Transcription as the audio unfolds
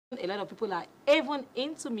A lot of people are even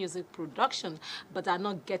into music production, but are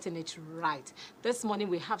not getting it right. This morning,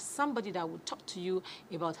 we have somebody that will talk to you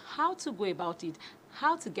about how to go about it,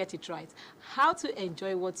 how to get it right, how to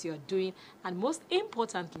enjoy what you're doing, and most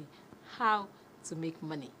importantly, how to make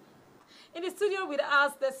money. In the studio with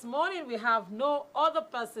us this morning, we have no other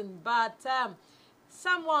person but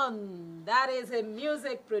someone that is a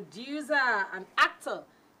music producer, an actor,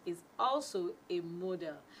 is also a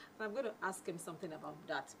model. And I'm going to ask him something about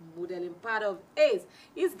that modeling part of Ace.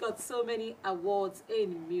 He's got so many awards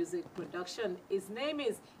in music production. His name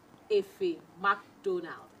is Efe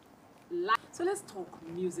McDonald. So let's talk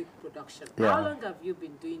music production. Yeah. How long have you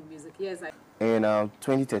been doing music? Yes, In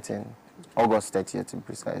 2013, August 30th to be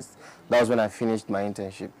precise. That was when I finished my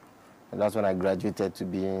internship. And that's when I graduated to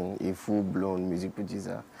being a full-blown music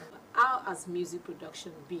producer. How has music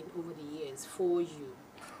production been over the years for you?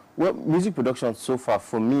 Well, music production so far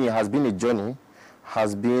for me has been a journey,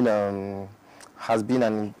 has been an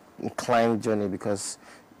inclined journey because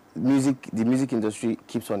the music industry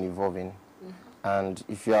keeps on evolving. And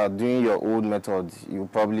if you are doing your old methods, you'll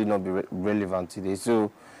probably not be relevant today.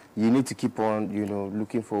 So you need to keep on,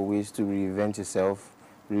 looking for ways to reinvent yourself,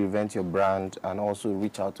 reinvent your brand, and also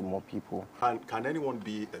reach out to more people. Can anyone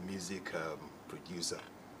be a music producer?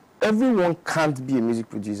 Everyone can't be a music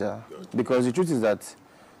producer because the truth is that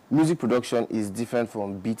music production is different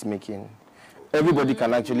from beat making. Everybody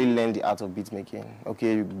can actually learn the art of beat making.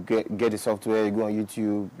 Okay, you get the software, you go on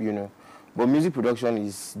YouTube, But music production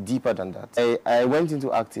is deeper than that. I went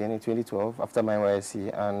into acting in 2012 after my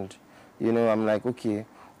NYSC, and, I'm like, okay,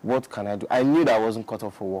 what can I do? I knew that I wasn't cut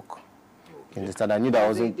off for work. You understand? I knew that I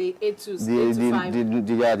wasn't... The 8 to 5?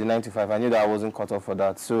 The 9 to 5. I knew that I wasn't cut off for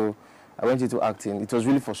that. So I went into acting. It was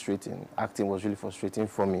really frustrating. Acting was really frustrating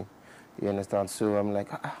for me. You understand? So I'm like,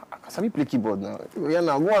 can we play keyboard now? Yeah,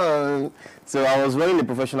 now, go on. So I was running a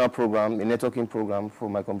professional program, a networking program for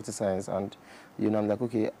my computer science, and I'm like,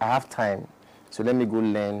 okay, I have time, so let me go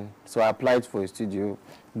learn. So I applied for a studio.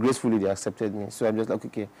 Gracefully, they accepted me. So I'm just like,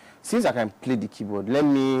 okay, since I can play the keyboard, let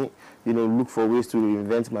me, look for ways to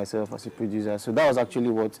reinvent myself as a producer. So that was actually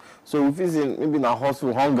what. So if it's maybe in a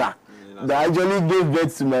hustle, hunger, that actually gave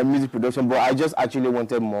birth to my music production. But I just actually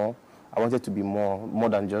wanted more. I wanted to be more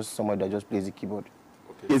than just someone that just plays the keyboard.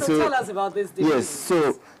 Okay. So tell us about this. Yes.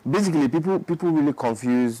 So basically, people really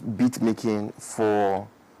confuse beat making for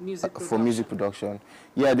music production.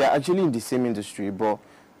 Yeah, they're actually in the same industry, but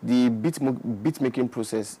the beat making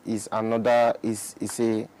process is another.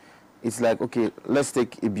 It's like, okay, let's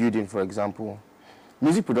take a building for example.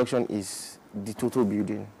 Music production is the total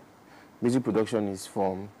building. Music production is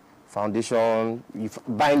from foundation,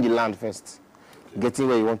 buying the land first. Getting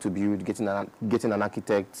where you want to build, getting an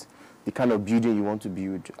architect, the kind of building you want to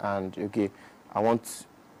build, and okay, I want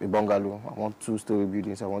a bungalow, I want 2-story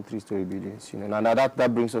buildings, I want 3-story buildings, and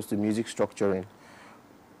that brings us to music structuring.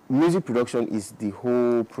 Music production is the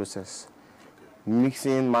whole process.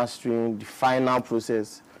 Mixing, mastering, the final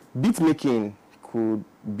process. Beat making could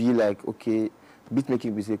be like, okay, beat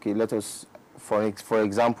making is okay, let us, for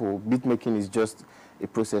example, beat making is just a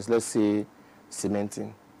process, let's say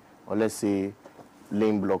cementing, or let's say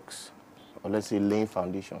laying blocks, or let's say laying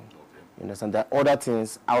foundation. You understand? There are other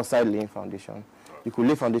things outside laying foundation. You could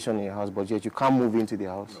lay foundation in your house, but yet you can't move into the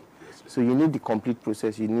house. So you need the complete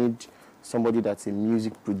process. You need somebody that's a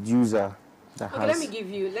music producer that has...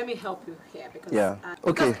 let me help you here because, yeah.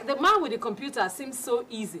 Okay. Because the man with the computer seems so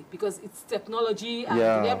easy because it's technology and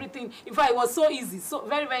everything. In fact, it was so easy, so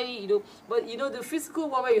very, very, but the physical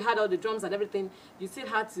one where you had all the drums and everything, you still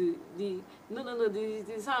had to, the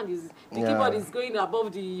sound is, the keyboard is going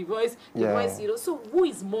above the voice, so who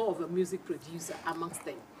is more of a music producer amongst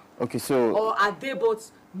them? Okay, so... Or are they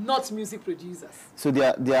both not music producers? So they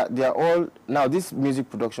are all... Now, this music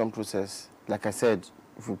production process, like I said,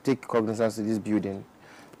 if you take cognizance of this building,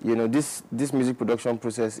 this music production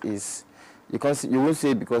process is... You won't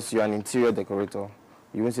say because you're an interior decorator.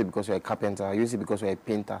 You won't say because you're a carpenter. You won't say because you're a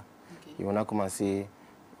painter. Okay. You will not come and say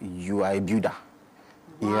you are a builder.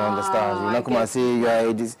 Wow, you understand? You will not come and say you are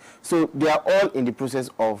a this. So they are all in the process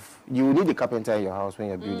of... You will need a carpenter in your house when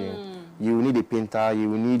you're building. You will need a painter. You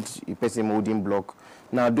will need a person molding block.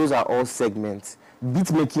 Now, those are all segments.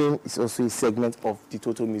 Beat making is also a segment of the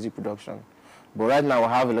total music production. But right now,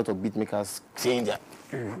 I have a lot of beat makers saying that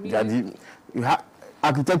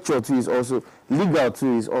architecture too is also, legal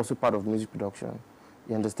too is also part of music production.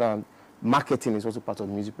 You understand? Marketing is also part of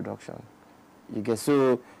music production. You get,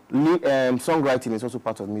 so songwriting is also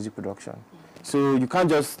part of music production. So you can't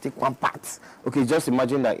just take one part. Okay, just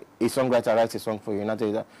imagine that a songwriter writes a song for you and I tell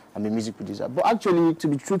you that I'm a music producer. But actually, to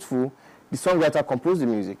be truthful, the songwriter composed the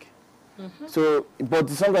music. So, but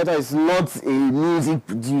the songwriter is not a music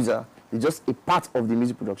producer. It's just a part of the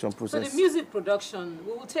music production process. So the music production,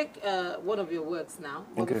 we will take one of your works now.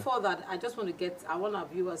 But Okay. before that, I just want to I want our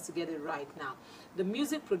viewers to get it right now. The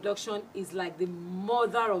music production is like the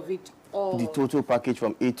mother of it all. The total package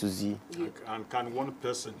from A to Z. And can one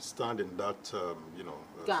person stand in that,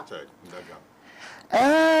 Gap. stead, in that gap?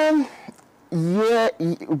 Yeah,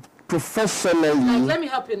 professionally. Like, let me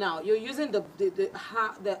help you now. You're using the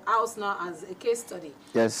house now as a case study.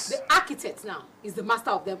 Yes. The architect now is the master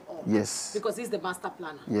of them all. Yes. Because he's the master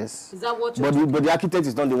planner. Yes. Is that what you're But the architect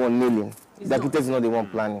is not the one nailing. He's The architect is not the one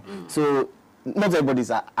planning. So not everybody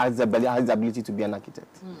has the ability to be an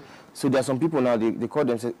architect. So there are some people now, they call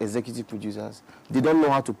themselves executive producers. They don't know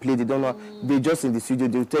how to play. They don't know. They just in the studio.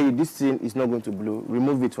 They'll tell you this thing is not going to blow.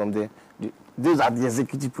 Remove it from there. Those are the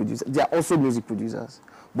executive producers. They are also music producers,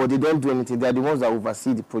 but they don't do anything. They are the ones that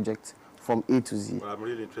oversee the project from A to Z. Well, I'm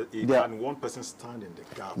really interested. There- Can one person stand in the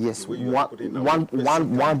gap? Yes, The way you are putting it now,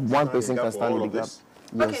 one person can stand in the gap. Yes,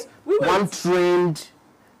 Okay, we will- one trained,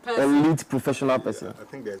 Person. elite professional person. I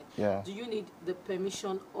think that Yeah. Do you need the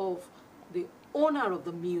permission of the owner of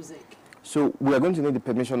the music? So we are going to need the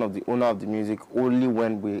permission of the owner of the music only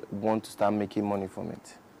when we want to start making money from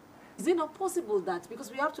it. Is it not possible that, because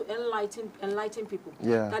we have to enlighten people,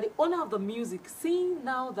 Yeah. that the owner of the music, seeing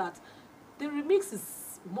now that the remix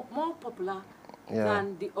is more popular Yeah.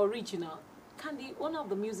 than the original, can the owner of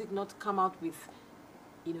the music not come out with,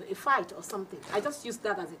 a fight or something? I just use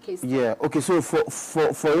that as a case. Yeah. Okay. So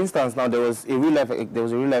for instance, now there was a real life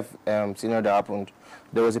scenario that happened.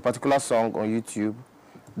 There was a particular song on YouTube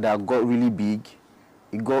that got really big.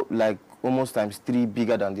 It got like almost ×3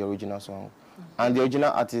 bigger than the original song. And the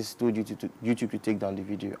original artist told YouTube to take down the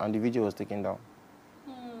video, and the video was taken down.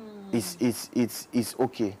 It's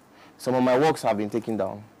okay. Some of my works have been taken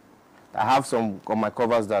down. I have some of my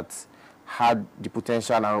covers that had the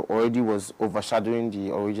potential and already was overshadowing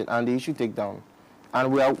the origin, and they should take down.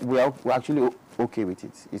 And we're actually okay with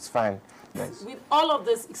it. It's fine. Yes. With all of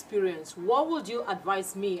this experience, what would you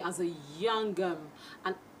advise me as a young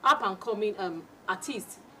and up-and-coming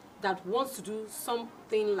artist that wants to do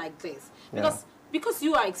something like this? Because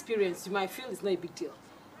you are experienced, you might feel it's not a big deal.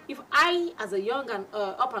 If I, as a young and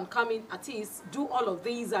up-and-coming artist, do all of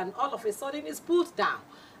these and all of a sudden it's put down,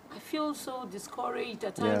 I feel so discouraged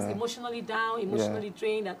at times, emotionally down, emotionally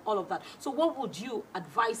drained, and all of that. So what would you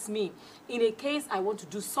advise me in a case I want to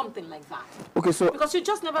do something like that? Okay, so Because you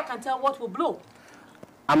just never can tell what will blow.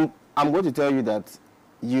 I'm going to tell you that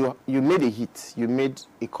you made a hit. You made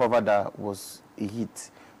a cover that was a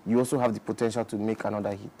hit. You also have the potential to make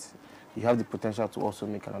another hit. You have the potential to also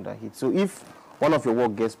make another hit. So if one of your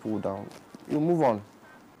work gets pulled down, you move on.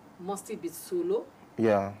 Must it be solo?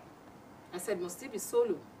 Yeah. I said, must it be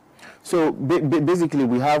solo? So basically,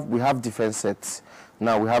 we have different sets.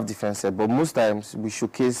 Now we have different sets, but most times we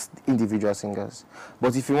showcase individual singers.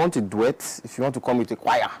 But if you want a duet, if you want to come with a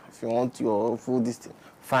choir, if you want your full this thing,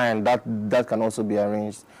 fine, that can also be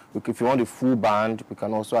arranged. If you want a full band, we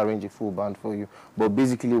can also arrange a full band for you. But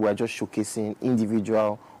basically, we're just showcasing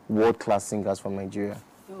individual world-class singers from Nigeria.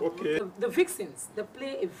 Okay. The vixens, they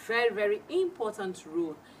play a very, very important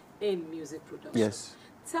role in music production. Yes.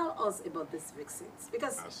 Tell us about these vixens,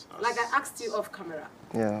 because Like I asked you off camera,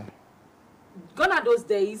 Yeah. gone are those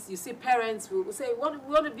days you see parents will say, we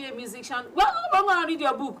want to be a musician. Well, I'm going to read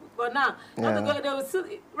your book. But now, they will still,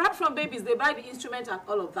 right from babies, they buy the instrument and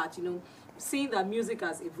all of that, seeing that music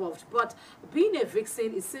has evolved. But being a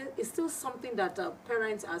vixen is still something that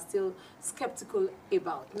parents are still skeptical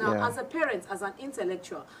about. Now, as a parent, as an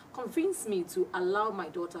intellectual, convince me to allow my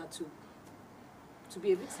daughter to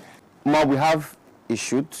be a vixen. Now we have a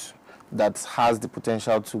shoot that has the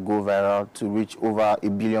potential to go viral, to reach over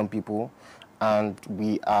 1 billion people. And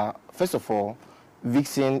we are, first of all,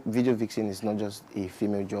 video vixen is not just a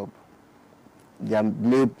female job. There are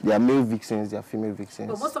male vixens, there are female vixens.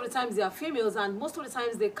 But most of the times they are females, and most of the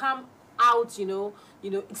times they come out,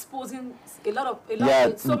 exposing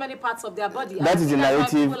so many parts of their body. That is the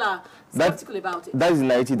narrative. People are skeptical about it. That is the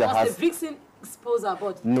narrative that Must has. the vixen expose our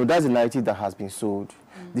body? No, that's the narrative that has been sold.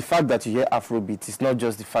 The fact that you hear Afrobeat is not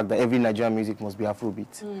just the fact that every Nigerian music must be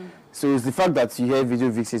Afrobeat. So it's the fact that you hear video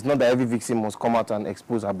vixen. It's not that every vixen must come out and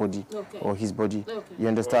expose her body or his body. Okay. You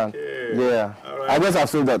understand? Okay. Yeah. All right. I guess I've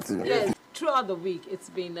sold that too. Yes. Throughout the week, it's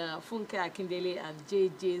been Funke Akindele and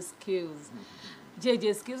JJ Skills.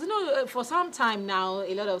 JJ Skills. For some time now,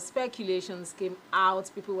 a lot of speculations came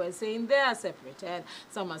out. People were saying they are separated.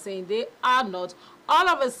 Some are saying they are not. All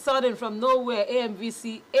of a sudden, from nowhere,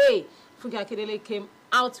 AMVCA, Funke Akindele came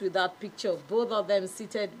out with that picture of both of them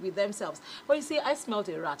seated with themselves. But you see, I smelled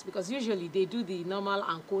a rat because usually they do the normal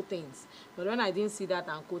anko things. But when I didn't see that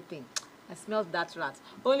anko thing, I smelled that rat.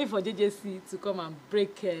 Only for JJC to come and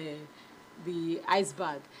break the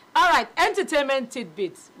iceberg. All right, entertainment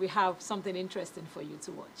tidbits. We have something interesting for you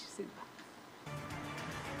to watch. Sit back.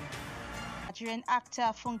 Nigerian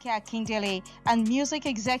actor Funke Akindele and music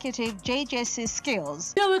executive JJC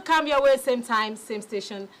Skills. We will come your way same time, same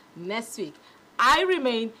station next week. I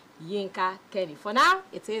remain Yinka Kenny. For now,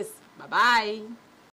 it is. Bye-bye.